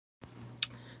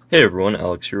Hey everyone,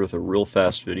 Alex here with a real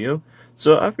fast video.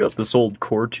 So I've got this old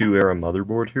Core 2 era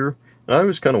motherboard here, and I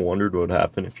always kind of wondered what would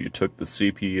happen if you took the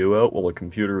CPU out while the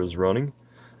computer was running.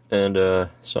 And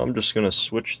so I'm just going to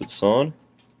switch this on.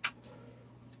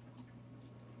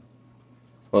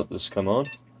 Let this come on.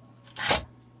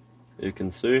 You can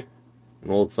see,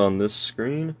 while it's on this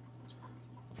screen.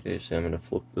 Okay, so I'm going to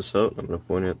flip this out and I'm going to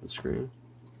point it at the screen.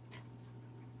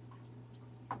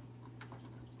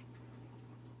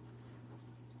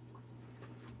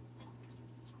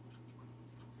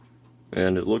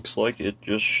 And it looks like it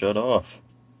just shut off.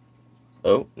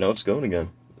 Oh, now it's going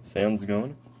again. The fan's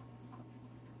going.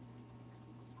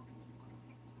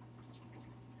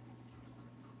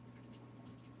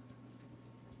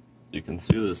 You can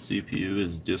see the CPU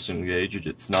is disengaged.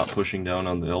 It's not pushing down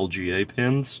on the LGA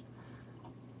pins.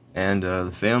 And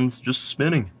the fan's just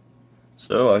spinning.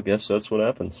 So I guess that's what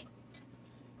happens.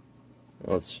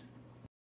 Let's